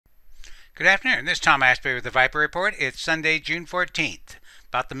Good afternoon. This is Tom Asbury with the Viper Report. It's Sunday, June 14th,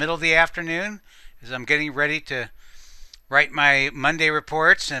 about the middle of the afternoon, as I'm getting ready to write my Monday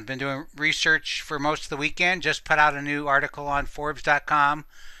reports. I've been doing research for most of the weekend. Just put out a new article on Forbes.com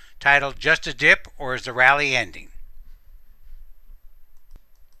titled "Just a Dip or Is the Rally Ending?"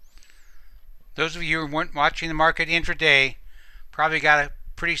 Those of you who weren't watching the market intraday probably got a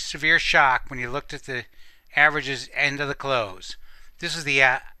pretty severe shock when you looked at the averages end of the close. This is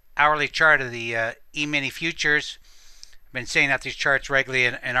the hourly chart of the E-mini futures. I've been saying out these charts regularly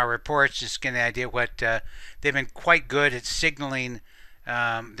in our reports, just getting an idea what they've been quite good at signaling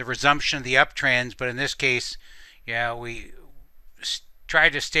the resumption of the uptrends, but in this case, yeah, we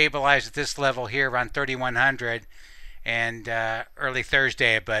tried to stabilize at this level here around 3100 and early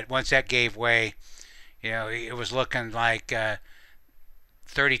Thursday, but once that gave way, it was looking like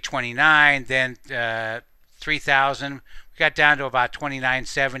 3029, then 3000. We got down to about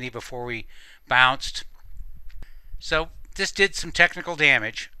 2970 before we bounced. So this did some technical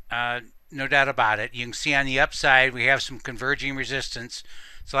damage, no doubt about it. You can see on the upside we have some converging resistance.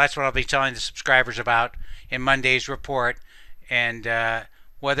 So that's what I'll be telling the subscribers about in Monday's report, and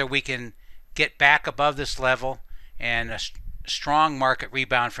whether we can get back above this level and a strong market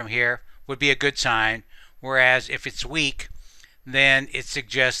rebound from here would be a good sign. Whereas if it's weak, then it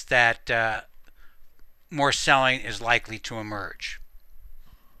suggests that more selling is likely to emerge.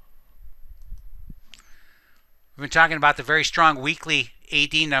 We've been talking about the very strong weekly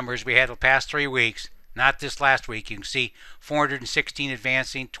AD numbers we had the past 3 weeks, not this last week. You can see 416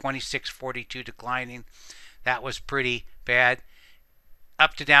 advancing, 2642 declining. That was pretty bad.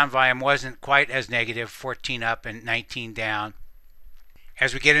 Up to down volume wasn't quite as negative, 14 up and 19 down.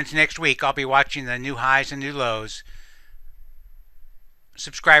 As we get into next week, I'll be watching the new highs and new lows.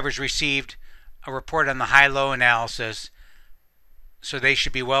 Subscribers received a report on the high-low analysis, so they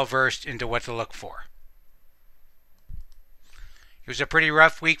should be well versed into what to look for. It was a pretty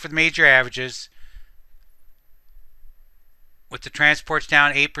rough week for the major averages, with the transports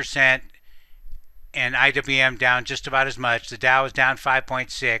down 8% and IWM down just about as much. The Dow is down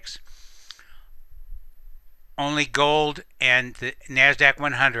 5.6. Only gold and the NASDAQ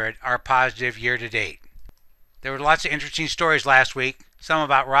 100 are positive year to date. There were lots of interesting stories last week, some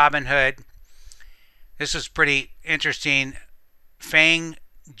about Robinhood. This was pretty interesting. Fang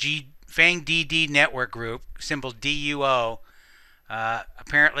DD Network Group, symbol DUO.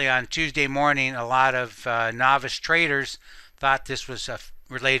 Apparently on Tuesday morning, a lot of novice traders thought this was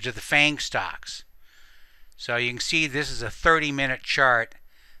related to the Fang stocks. So you can see this is a 30-minute chart.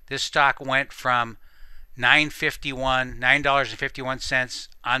 This stock went from $9.51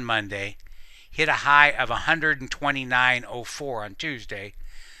 on Monday, hit a high of $129.04 on Tuesday,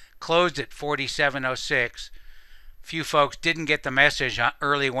 closed at $47.06. Few folks didn't get the message on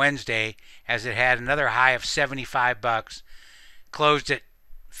early Wednesday, as it had another high of $75, closed at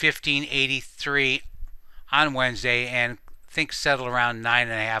 $15.83 on Wednesday, and I think settled around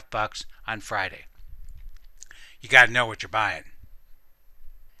 $9.50 on Friday. You got to know what you're buying.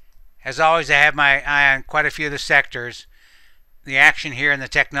 As always, I have my eye on quite a few of the sectors. The action here in the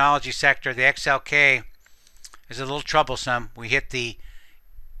technology sector, the XLK, is a little troublesome. We hit the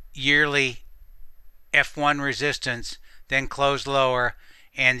yearly F1 resistance, then closed lower,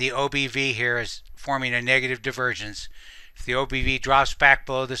 and the OBV here is forming a negative divergence. If the OBV drops back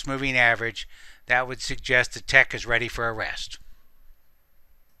below this moving average, that would suggest the tech is ready for a rest.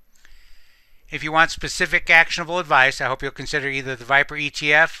 If you want specific actionable advice, I hope you'll consider either the Viper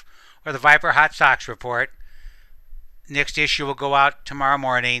ETF or the Viper Hot Stocks report. Next issue will go out tomorrow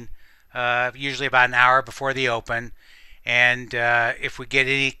morning, usually about an hour before the open. And if we get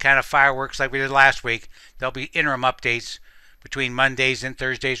any kind of fireworks like we did last week, there'll be interim updates between Monday's and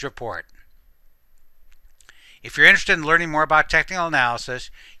Thursday's report. If you're interested in learning more about technical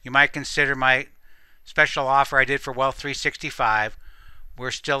analysis, you might consider my special offer I did for Wealth 365. We're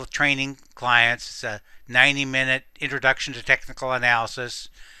still training clients. It's a 90-minute introduction to technical analysis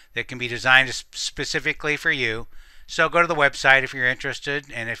that can be designed specifically for you. So go to the website if you're interested,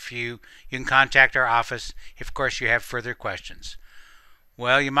 and if you can contact our office if, of course, you have further questions.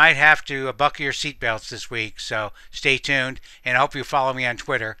 Well, you might have to buckle your seatbelts this week, so stay tuned, and I hope you follow me on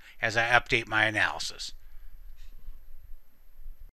Twitter as I update my analysis.